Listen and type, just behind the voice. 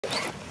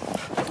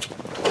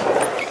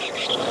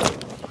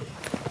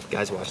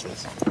Guys, watch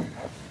this.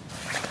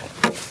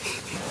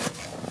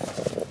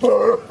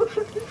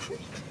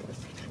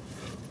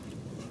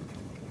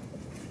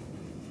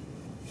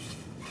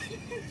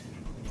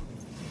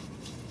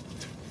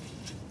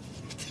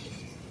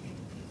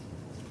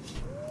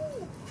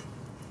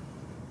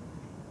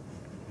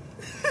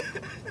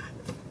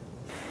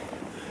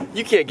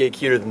 You can't get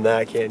cuter than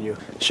that, can you?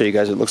 Show you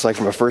guys what it looks like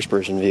from a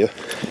first-person view.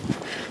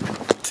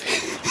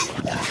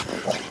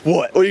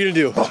 What? What are you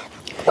gonna do?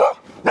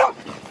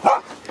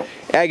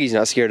 Aggie's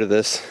not scared of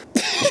this.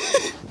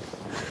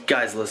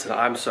 Guys, listen,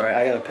 I'm sorry,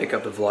 I gotta pick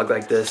up the vlog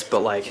like this,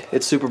 but like,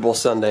 it's Super Bowl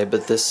Sunday,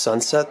 but this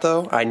sunset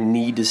though, I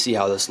need to see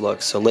how this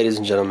looks. So ladies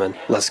and gentlemen,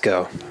 let's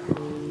go.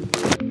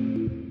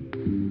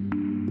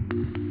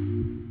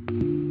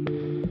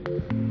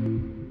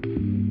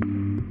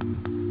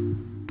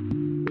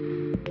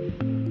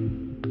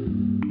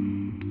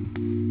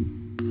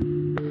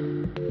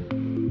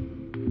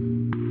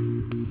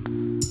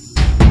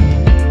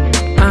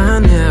 I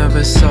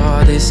never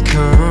saw this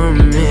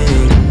coming.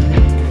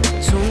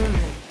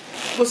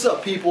 What's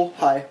up, people?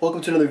 Hi, welcome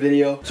to another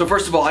video. So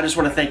first of all, I just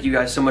want to thank you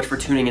guys so much for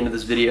tuning into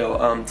this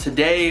video.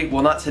 Today,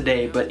 well not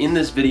today, but in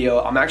this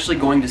video, I'm actually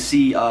going to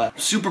see,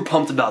 super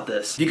pumped about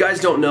this. If you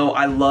guys don't know,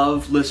 I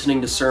love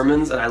listening to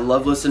sermons, and I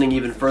love listening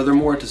even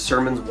furthermore to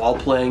sermons while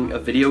playing a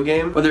video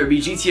game. Whether it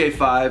be GTA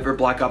 5 or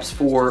Black Ops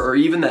 4, or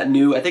even that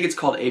new, I think it's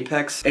called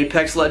Apex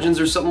Legends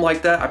or something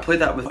like that. I played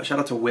that with, shout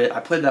out to Wit, I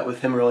played that with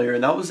him earlier,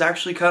 and that was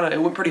actually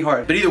it went pretty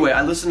hard. But either way,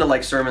 I listen to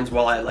like sermons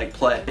while I like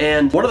play.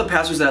 And one of the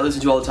pastors that I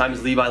listen to all the time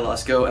is Levi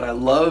Lusko, and I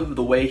love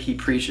the way he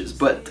preaches,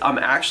 but I'm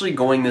actually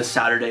going this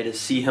Saturday to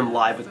see him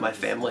live with my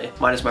family,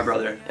 minus my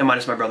brother and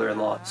minus my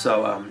brother-in-law.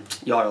 So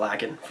y'all are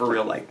lacking for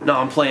real. Like, no,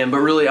 I'm playing, but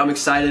really I'm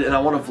excited and I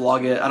want to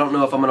vlog it. I don't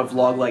know if I'm gonna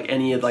vlog like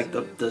any of like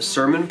the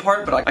sermon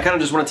part, but I kind of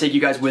just want to take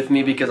you guys with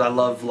me because I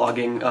love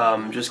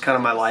vlogging, just kind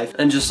of my life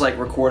and just like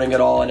recording it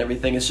all and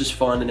everything. It's just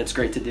fun and it's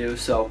great to do.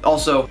 So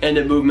also, End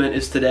It Movement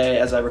is today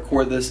as I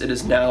record this. It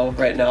is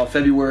right now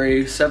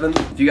February 7th.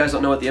 If you guys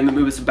don't know what the End It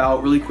Movement is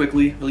about, really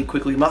quickly,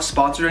 I'm not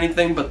sponsored or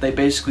anything, but they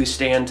basically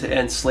stand to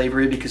end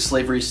slavery because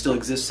slavery still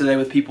exists today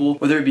with people,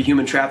 whether it be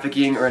human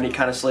trafficking or any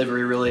kind of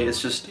slavery. Really,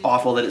 it's just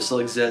awful that it still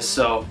exists.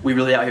 So we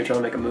really out here trying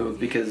to make a move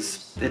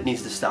because it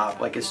needs to stop.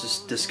 Like, it's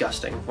just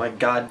disgusting. Like,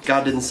 God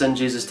didn't send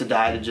Jesus to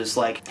die to just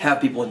like have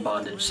people in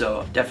bondage.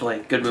 So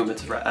definitely good movement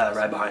to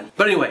ride behind.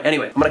 But anyway,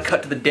 I'm gonna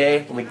cut to the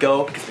day when we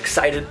go because I'm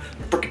excited,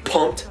 freaking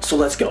pumped. So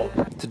let's go.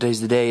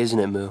 Today's the day, isn't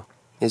it, Moo?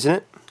 Isn't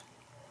it?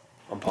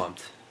 I'm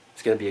pumped.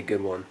 It's gonna be a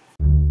good one.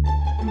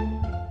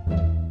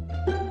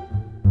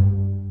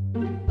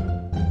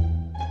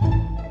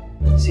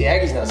 See,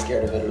 Aggie's not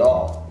scared of it at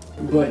all.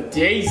 But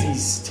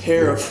Daisy's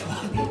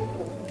terrifying.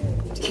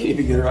 Can't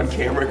even get her on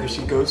camera because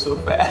she goes so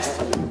fast.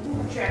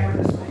 Track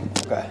her this way.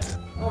 Okay.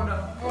 Oh no,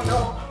 oh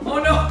no, oh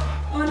no,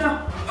 oh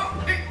no.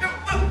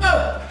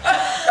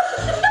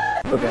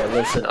 Okay,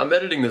 listen, I'm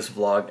editing this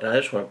vlog and I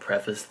just want to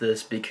preface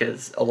this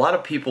because a lot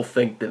of people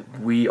think that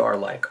we are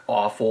like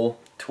awful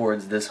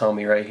towards this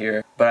homie right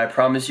here. But I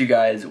promise you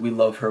guys, we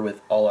love her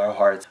with all our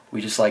hearts.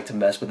 We just like to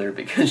mess with her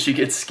because she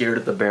gets scared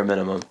at the bare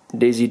minimum.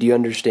 Daisy, do you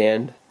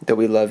understand that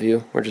we love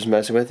you? We're just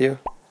messing with you?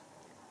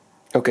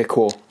 Okay,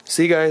 cool.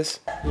 See you guys.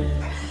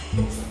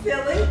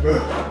 Silly.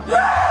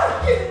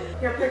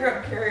 Here, pick her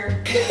up and carry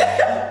her.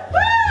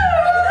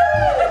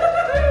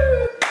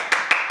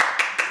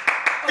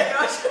 Oh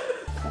gosh.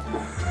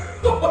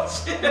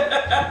 Oh shit.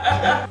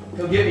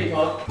 Come get me,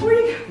 Punk. Where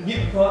you Come get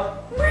me, Punk.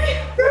 Where you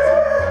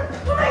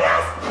Oh my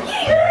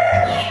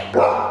gosh.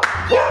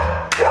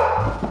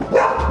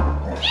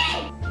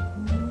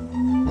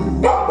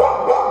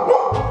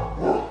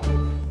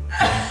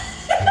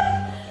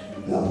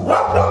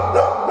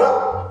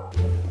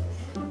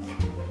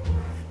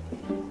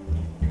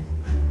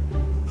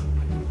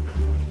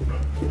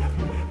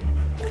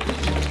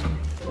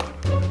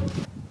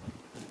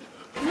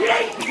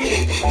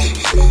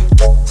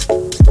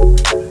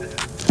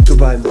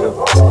 Goodbye,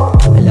 Moo.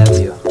 I love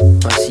you.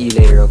 I'll see you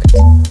later,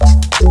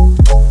 okay?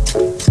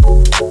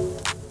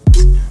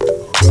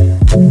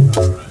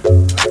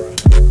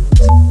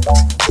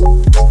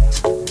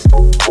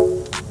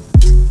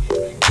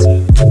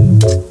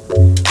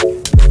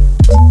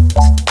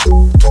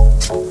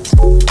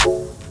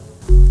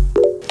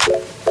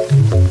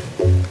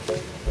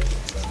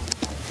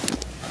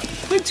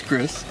 Thanks,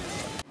 Chris.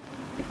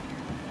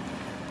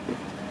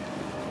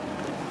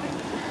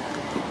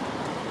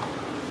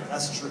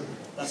 That's true.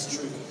 That's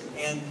true.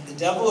 And the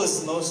devil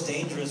is the most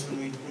dangerous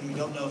when we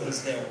don't know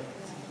he's there,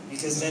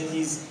 because then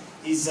he's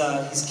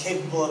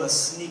capable of a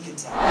sneak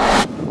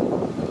attack.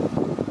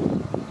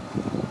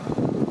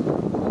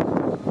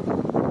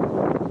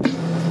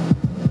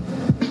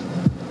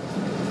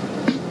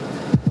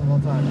 One more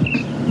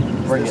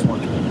time. Bring This it.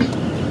 one.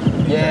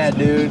 Yeah,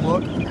 dude.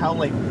 Look how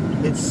like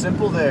it's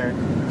simple there,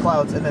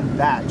 clouds, and then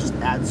that just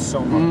adds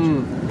so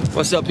much.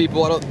 What's up,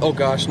 people? Oh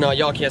gosh, no,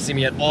 y'all can't see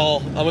me at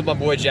all. I'm with my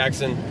boy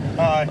Jackson.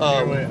 Hi.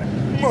 Um, wait.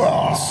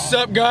 What's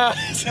up,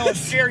 guys? Telling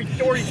scary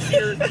stories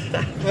here.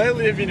 I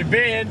live in a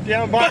van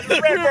down by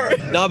the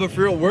river. Nah, but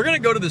for real, we're gonna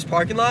go to this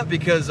parking lot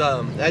because,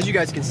 as you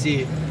guys can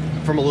see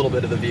from a little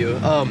bit of the view,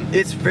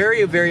 it's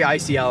very, very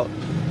icy out.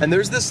 And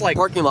there's this like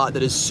parking lot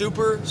that is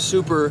super,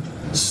 super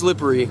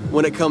slippery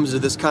when it comes to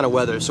this kind of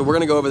weather. So we're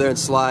gonna go over there and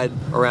slide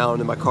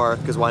around in my car,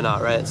 because why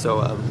not, right?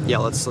 So yeah,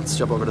 let's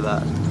jump over to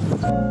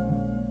that.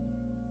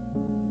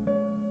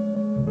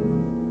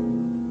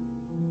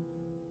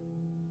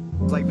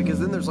 Like, because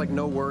then there's like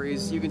no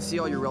worries. You can see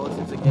all your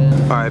relatives again.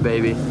 All right,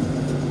 baby.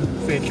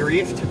 Fit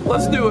drift.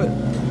 Let's do it.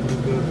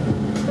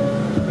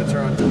 That's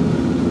right.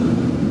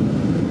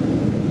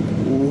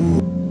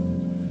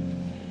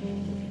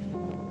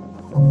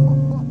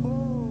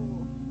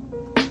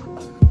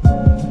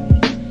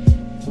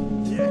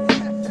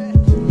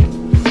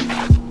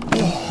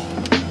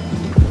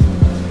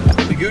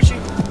 We Gucci?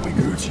 We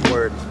Gucci.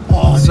 Word.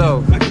 Oh,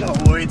 so dude, I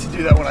cannot wait to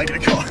do that when I get a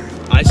car.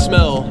 I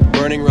smell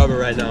burning rubber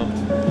right now.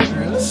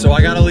 Really? So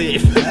I gotta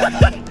leave.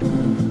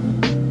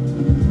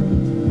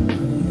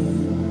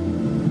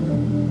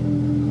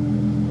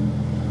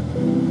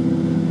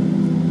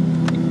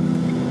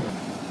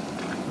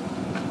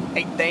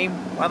 Hey, Dame,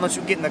 why don't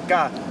you get in the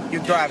car? You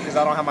drive, because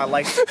I don't have my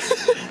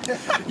license.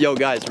 Yo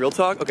guys, real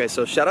talk. Okay,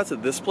 so shout out to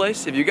this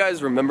place. If you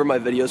guys remember my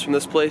videos from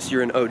this place,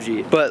 you're an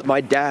OG. But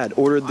my dad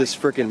ordered this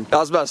freaking, I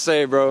was about to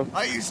say, bro.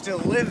 I used to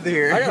live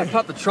there. I gotta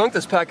pop the trunk,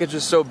 this package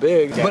is so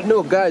big. Yeah. But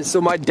no, guys, so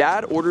my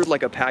dad ordered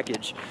like a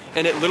package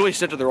and it literally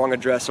sent to the wrong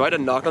address. So I had to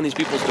knock on these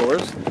people's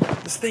doors.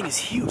 This thing is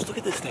huge, look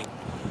at this thing.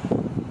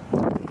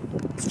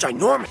 It's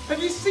ginormous.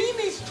 Have you seen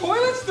these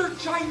toilets? They're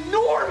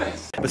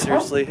ginormous! But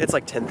seriously, it's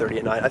like 10:30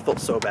 at night. I felt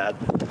so bad.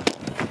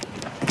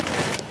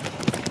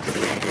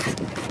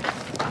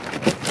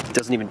 It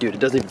doesn't even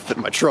fit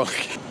in my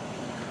trunk.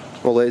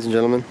 Well, ladies and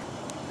gentlemen,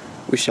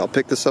 we shall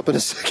pick this up in a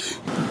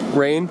second.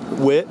 Rain,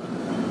 wit,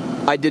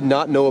 I did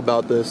not know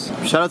about this.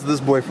 Shout out to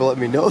this boy for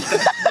letting me know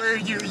that. Where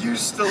you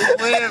used to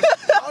live.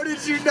 How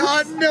did you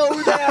not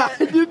know that?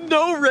 I didn't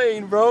know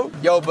Rain, bro.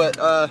 Yo, but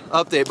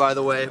update by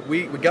the way,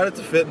 we got it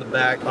to fit in the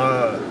back.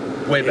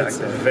 Way back It's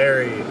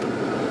there.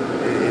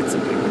 it's a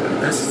big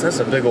bag. That's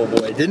a big old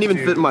boy. It didn't even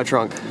Dude. fit in my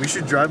trunk. We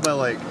should drive by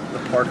like the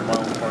park in my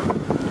own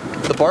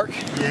apartment. The park?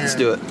 Yeah. Let's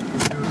do it.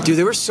 Dude,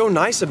 they were so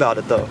nice about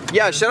it though.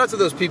 Yeah, shout out to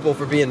those people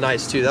for being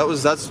nice too.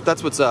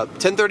 That's what's up.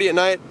 10:30 at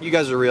night, you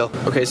guys are real.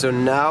 Okay, so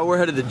now we're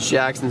headed to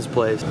Jackson's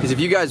place. Because if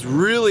you guys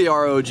really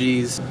are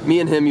OGs,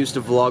 me and him used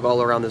to vlog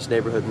all around this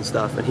neighborhood and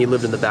stuff, and he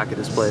lived in the back of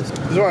this place.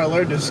 This is where I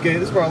learned to skate.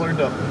 This is where I learned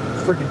to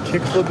freaking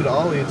kickflip and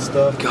ollie and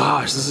stuff.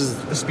 Gosh, this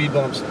The speed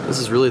bumps.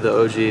 is really the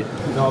OG.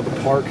 No, the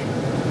park.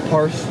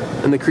 Parth.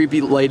 And the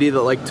creepy lady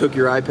that like took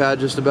your iPad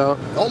just about.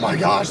 Oh my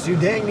gosh, dude,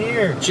 dang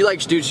near. She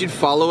like, dude, she'd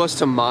follow us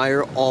to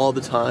Meyer all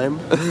the time.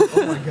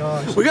 Oh my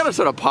gosh. We gotta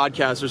start a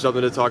podcast or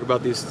something to talk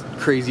about these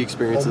crazy Oh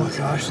experiences. my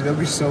gosh, dude, that'd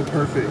be so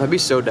perfect. I'd be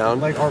so down.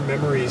 Like our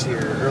memories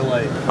here, or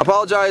like. I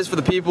apologize for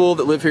the people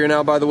that live here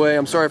now, by the way.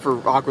 I'm sorry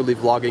for awkwardly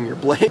vlogging your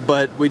blade,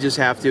 but we just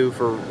have to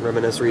for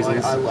reminisce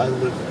reasons. I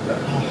live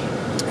that.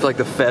 I feel like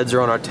the feds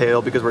are on our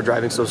tail because we're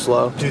driving so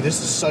slow. Dude, this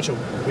is such a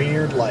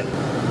weird, like,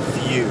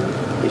 view.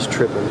 He's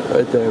tripping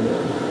right there,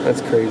 man.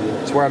 That's crazy.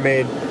 It's where I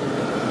made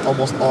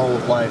almost all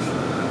of life.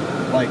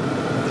 Like,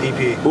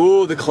 EP.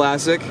 Ooh, the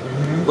classic.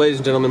 Ladies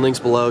and gentlemen, links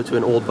below to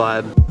an old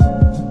vibe.